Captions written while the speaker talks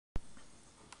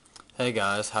Hey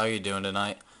guys, how you doing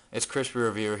tonight? It's Crispy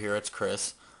Reviewer here, it's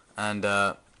Chris, and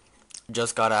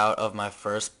just got out of my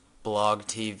first blog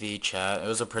TV chat. It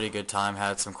was a pretty good time,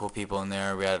 had some cool people in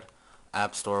there. We had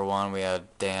App Store one, we had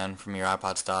Dan from Your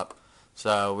iPod Stop,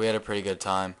 so we had a pretty good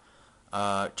time.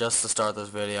 Just to start this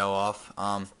video off,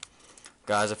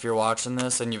 guys, if you're watching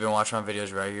this and you've been watching my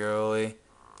videos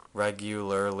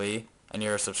regularly, and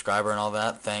you're a subscriber and all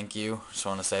that, thank you. Just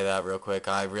want to say that real quick.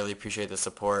 I really appreciate the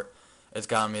support. It's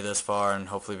gotten me this far, and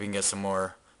hopefully we can get some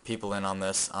more people in on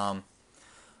this.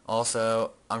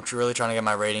 Also, I'm really trying to get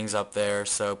my ratings up there,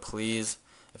 so please,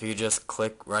 if you just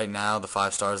click right now, the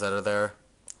 5 stars that are there,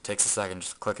 it takes a second,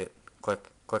 just click it. Click,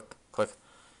 click, click.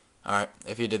 Alright,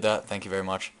 if you did that, thank you very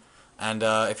much. And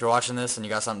if you're watching this and you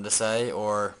got something to say,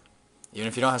 or even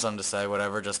if you don't have something to say,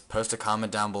 whatever, just post a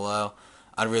comment down below.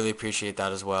 I'd really appreciate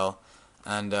that as well.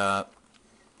 And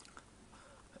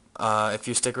if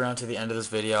you stick around to the end of this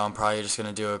video, I'm probably just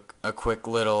going to do a quick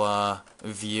little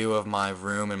view of my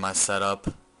room and my setup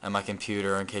and my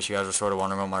computer in case you guys are sort of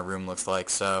wondering what my room looks like.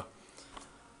 So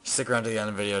stick around to the end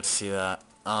of the video to see that.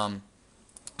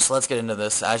 So let's get into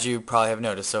this. As you probably have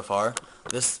noticed so far,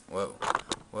 this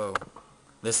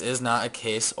is not a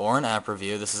case or an app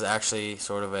review. This is actually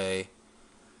sort of a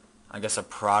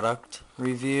product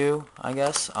review, I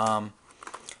guess.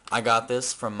 I got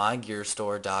this from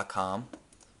mygearstore.com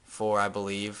for, I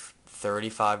believe,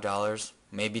 $35,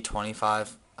 maybe $25.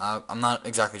 I'm not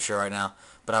exactly sure right now,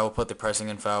 but I will put the pricing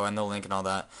info and the link and all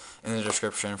that in the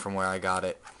description from where I got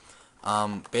it.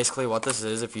 Basically what this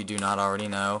is, if you do not already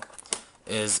know,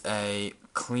 is a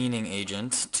cleaning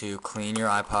agent to clean your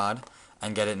iPod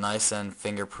and get it nice and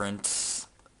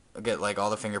get like all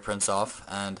the fingerprints off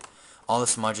and all the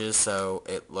smudges so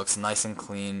it looks nice and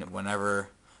clean whenever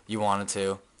you want it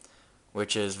to,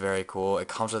 which is very cool. It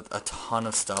comes with a ton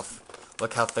of stuff.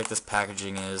 Look how thick this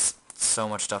packaging is. So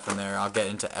much stuff in there. I'll get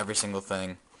into every single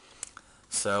thing.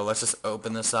 So let's just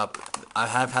open this up. I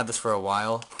have had this for a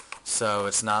while, so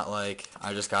it's not like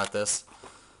I just got this,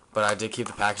 but I did keep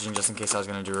the packaging just in case I was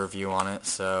going to do a review on it.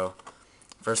 So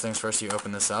first things first, you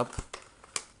open this up,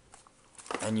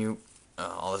 and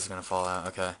all this is going to fall out.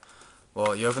 Okay.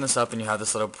 Well, you open this up and you have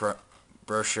this little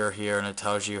brochure here, and it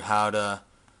tells you how to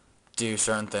do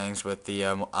certain things with the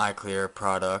iKlear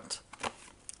product,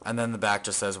 and then the back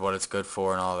just says what it's good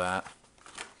for and all that.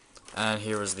 And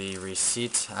here was the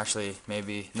receipt. Actually,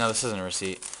 no, this isn't a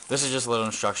receipt. This is just a little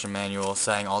instruction manual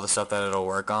saying all the stuff that it'll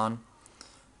work on.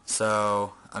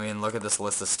 So, I mean, look at this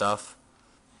list of stuff.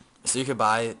 So you could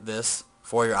buy this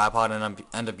for your iPod and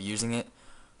end up using it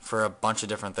for a bunch of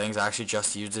different things. I actually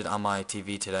just used it on my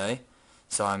TV today.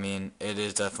 So, I mean, it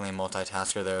is definitely a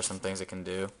multitasker. There are some things it can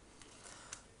do.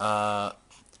 So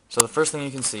the first thing you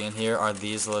can see in here are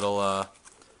these little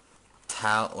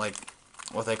like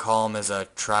what they call them is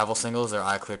travel singles. They're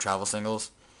iKlear travel singles.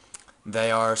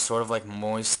 They are sort of like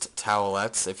moist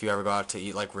towelettes. If you ever go out to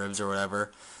eat like ribs or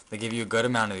whatever, they give you a good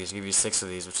amount of these. They give you 6 of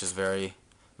these, which is very,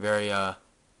 very I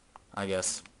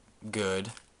guess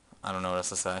good. I don't know what else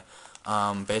to say.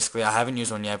 Basically, I haven't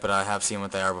used one yet, but I have seen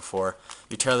what they are before.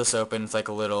 You tear this open. It's like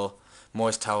a little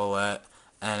moist towelette.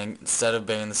 And instead of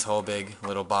bringing this whole big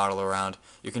little bottle around,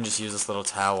 you can just use this little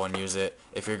towel and use it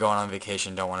if you're going on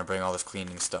vacation and don't want to bring all this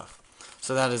cleaning stuff.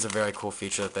 So that is a very cool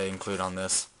feature that they include on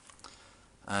this.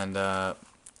 And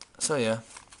so yeah,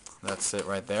 that's it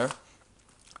right there.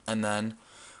 And then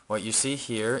what you see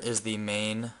here is the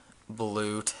main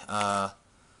blue, I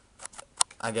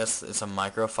guess it's a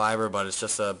microfiber, but it's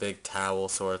just a big towel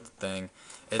sort of thing.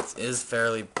 It is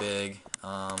fairly big.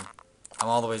 I'm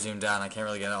all the way zoomed down. I can't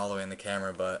really get it all the way in the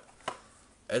camera, but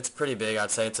it's pretty big. I'd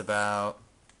say it's about,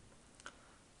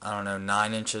 I don't know,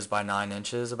 9 inches by 9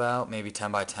 inches about, maybe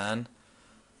 10 by 10.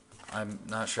 I'm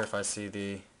not sure if I see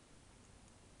the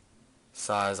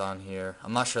size on here.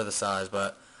 I'm not sure of the size,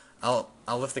 but I'll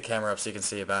lift the camera up so you can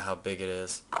see about how big it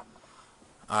is.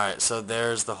 Alright, so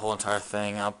there's the whole entire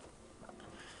thing up.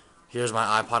 Here's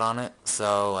my iPod on it.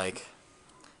 So, like,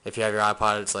 if you have your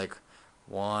iPod, it's like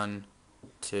 1,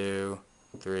 2,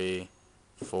 3,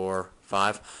 4,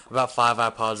 5. About 5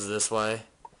 iPods this way,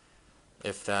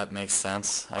 if that makes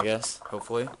sense, I guess,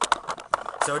 hopefully.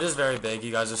 So it is very big.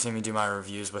 You guys have seen me do my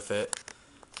reviews with it,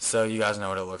 so you guys know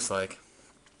what it looks like.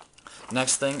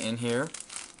 Next thing in here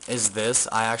is this.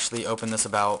 I actually opened this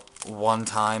about 1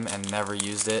 time and never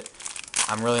used it.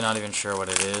 I'm really not even sure what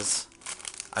it is.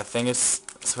 I think it's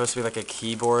supposed to be like a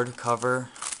keyboard cover.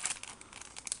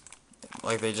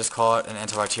 Like they just call it an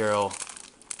antibacterial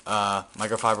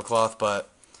microfiber cloth, but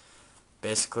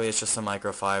basically it's just a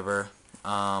microfiber.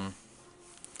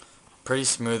 Pretty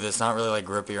smooth. It's not really like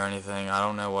grippy or anything. I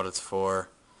don't know what it's for.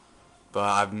 but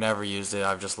I've never used it.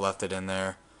 I've just left it in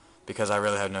there because I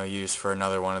really have no use for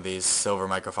another one of these silver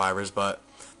microfibers. But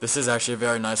this is actually a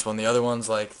very nice one. The other ones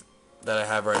like that I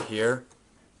have right here,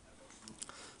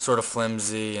 sort of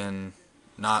flimsy and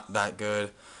not that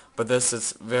good. But this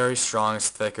is very strong, it's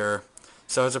thicker,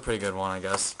 so it's a pretty good one, I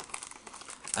guess.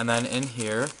 And then in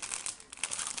here,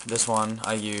 this one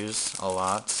I use a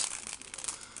lot.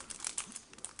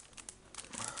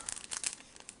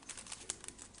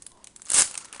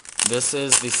 This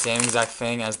is the same exact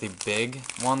thing as the big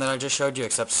one that I just showed you,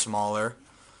 except smaller.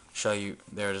 Show you,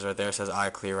 there it is right there, it says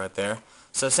iKlear right there.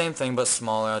 So same thing but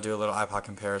smaller. I'll do a little iPod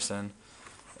comparison.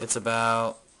 It's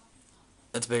bigger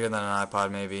than an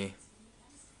iPod maybe.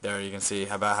 There you can see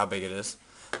about how big it is.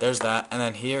 There's that, and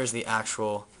then here's the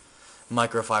actual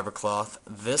microfiber cloth.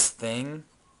 This thing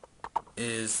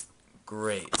is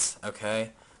great,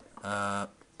 okay?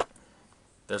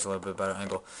 There's a little bit better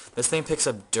angle. This thing picks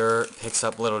up dirt, picks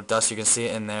up little dust. You can see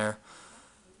it in there.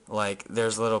 Like,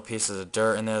 there's little pieces of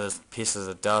dirt in there, there's pieces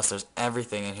of dust, there's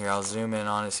everything in here. I'll zoom in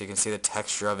on it so you can see the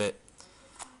texture of it.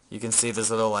 You can see this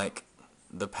little, like,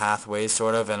 the pathways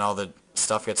sort of, and all the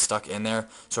stuff gets stuck in there.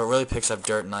 So it really picks up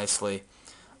dirt nicely.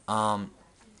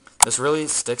 This really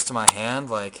sticks to my hand,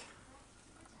 like,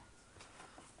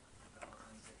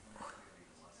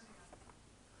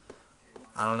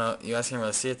 I don't know, you guys can't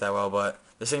really see it that well, but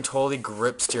this thing totally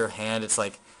grips to your hand. It's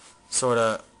like, sort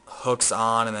of hooks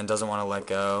on and then doesn't want to let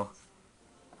go.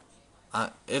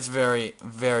 It's very,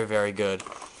 very, very good.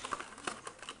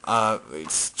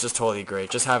 It's just totally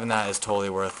great. Just having that is totally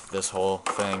worth this whole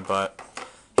thing. But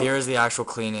here is the actual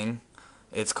cleaning.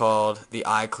 It's called the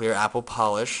iKlear Apple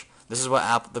Polish. This is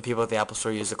what the people at the Apple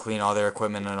Store use to clean all their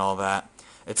equipment and all that.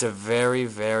 It's a very,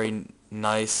 very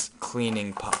nice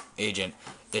cleaning agent.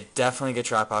 It definitely gets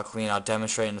your iPod clean. I'll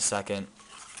demonstrate in a second.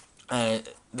 And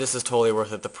this is totally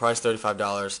worth it. The price,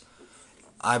 $35.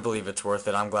 I believe it's worth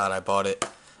it. I'm glad I bought it,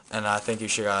 and I think you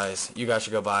guys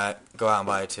should go buy it. Go out and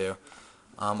buy it too.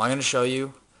 I'm going to show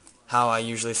you how I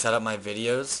usually set up my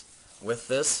videos with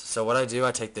this. So what I do,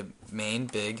 I take the main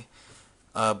big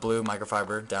blue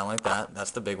microfiber down like that. That's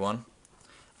the big one,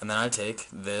 and then I take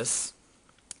this,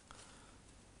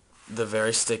 the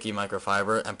very sticky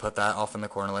microfiber, and put that off in the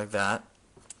corner like that.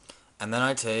 And then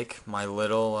I take my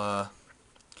little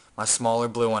my smaller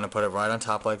blue one and put it right on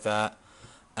top like that.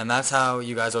 And that's how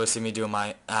you guys always see me doing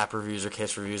my app reviews or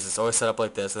case reviews. It's always set up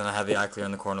like this, and then I have the iKlear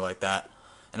in the corner like that.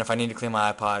 And if I need to clean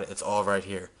my iPod, it's all right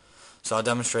here. So I'll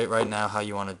demonstrate right now how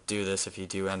you want to do this if you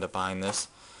do end up buying this.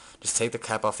 Just take the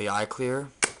cap off the iKlear.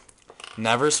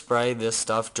 Never spray this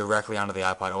stuff directly onto the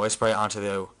iPod. Always spray it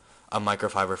onto a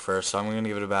microfiber first. So I'm going to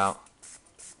give it about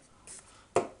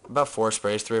 4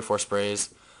 sprays, 3 or 4 sprays.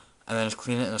 And then just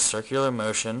clean it in a circular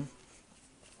motion.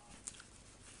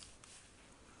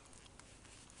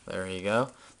 There you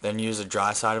go. Then use the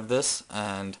dry side of this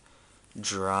and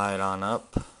dry it on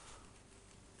up.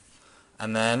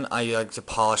 And then I like to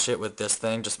polish it with this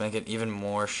thing, just make it even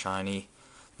more shiny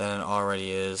than it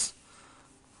already is.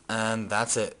 And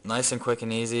that's it. Nice and quick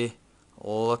and easy.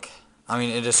 Look, I mean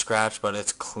it is scratched, but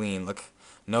it's clean. Look,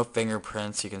 no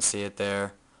fingerprints, you can see it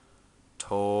there.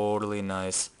 Totally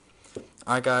nice.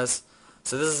 Alright guys,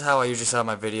 so this is how I usually set up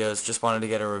my videos. Just wanted to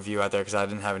get a review out there because I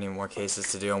didn't have any more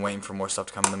cases to do. I'm waiting for more stuff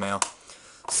to come in the mail.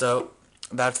 So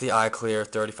that's the iKlear,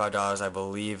 $35 I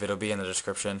believe. It'll be in the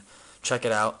description. Check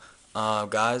it out.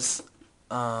 Guys,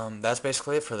 that's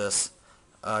basically it for this.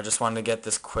 Just wanted to get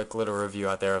this quick little review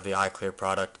out there of the iKlear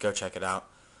product. Go check it out.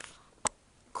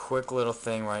 Quick little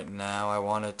thing right now. I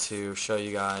wanted to show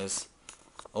you guys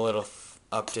a little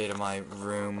update of my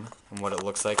room and what it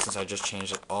looks like since I just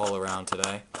changed it all around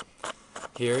today.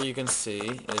 Here you can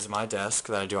see is my desk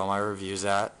that I do all my reviews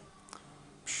at.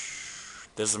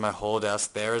 This is my whole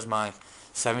desk. There is my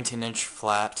 17-inch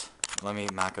flat. Let me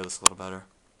macro this a little better.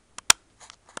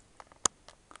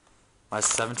 My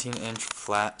 17-inch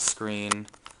flat screen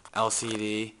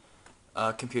LCD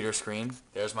computer screen.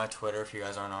 There's my Twitter if you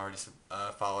guys aren't already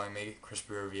following me,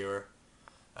 Crispy Reviewer.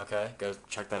 Okay, go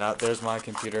check that out. There's my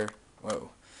computer.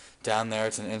 Whoa. Down there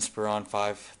it's an Inspiron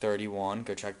 531.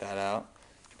 Go check that out.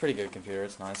 It's a pretty good computer.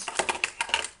 It's nice.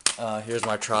 Here's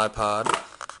my tripod.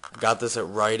 I got this at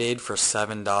Rite Aid for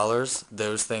 $7.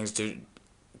 Those things do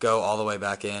go all the way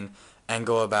back in and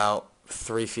go about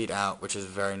 3 feet out, which is a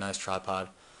very nice tripod.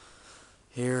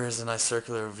 Here is a nice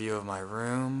circular view of my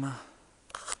room.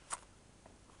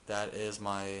 That is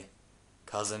my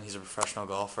cousin. He's a professional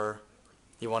golfer.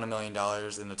 He won $1 million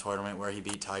in the tournament where he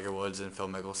beat Tiger Woods and Phil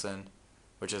Mickelson,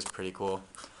 which is pretty cool.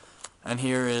 And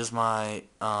here is my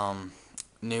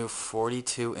new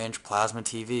 42-inch plasma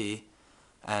TV,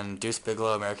 and Deuce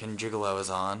Bigelow American Gigolo is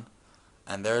on.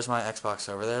 And there's my Xbox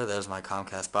over there. There's my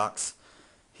Comcast box.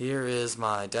 Here is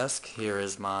my desk. Here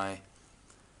is my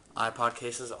iPod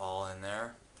cases all in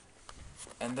there.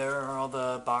 And there are all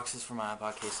the boxes for my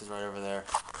iPod cases right over there.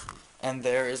 And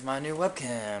there is my new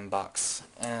webcam box.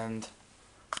 And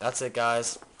that's it,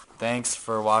 guys. Thanks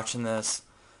for watching this.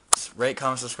 Rate,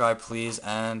 comment, subscribe, please,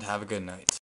 and have a good night.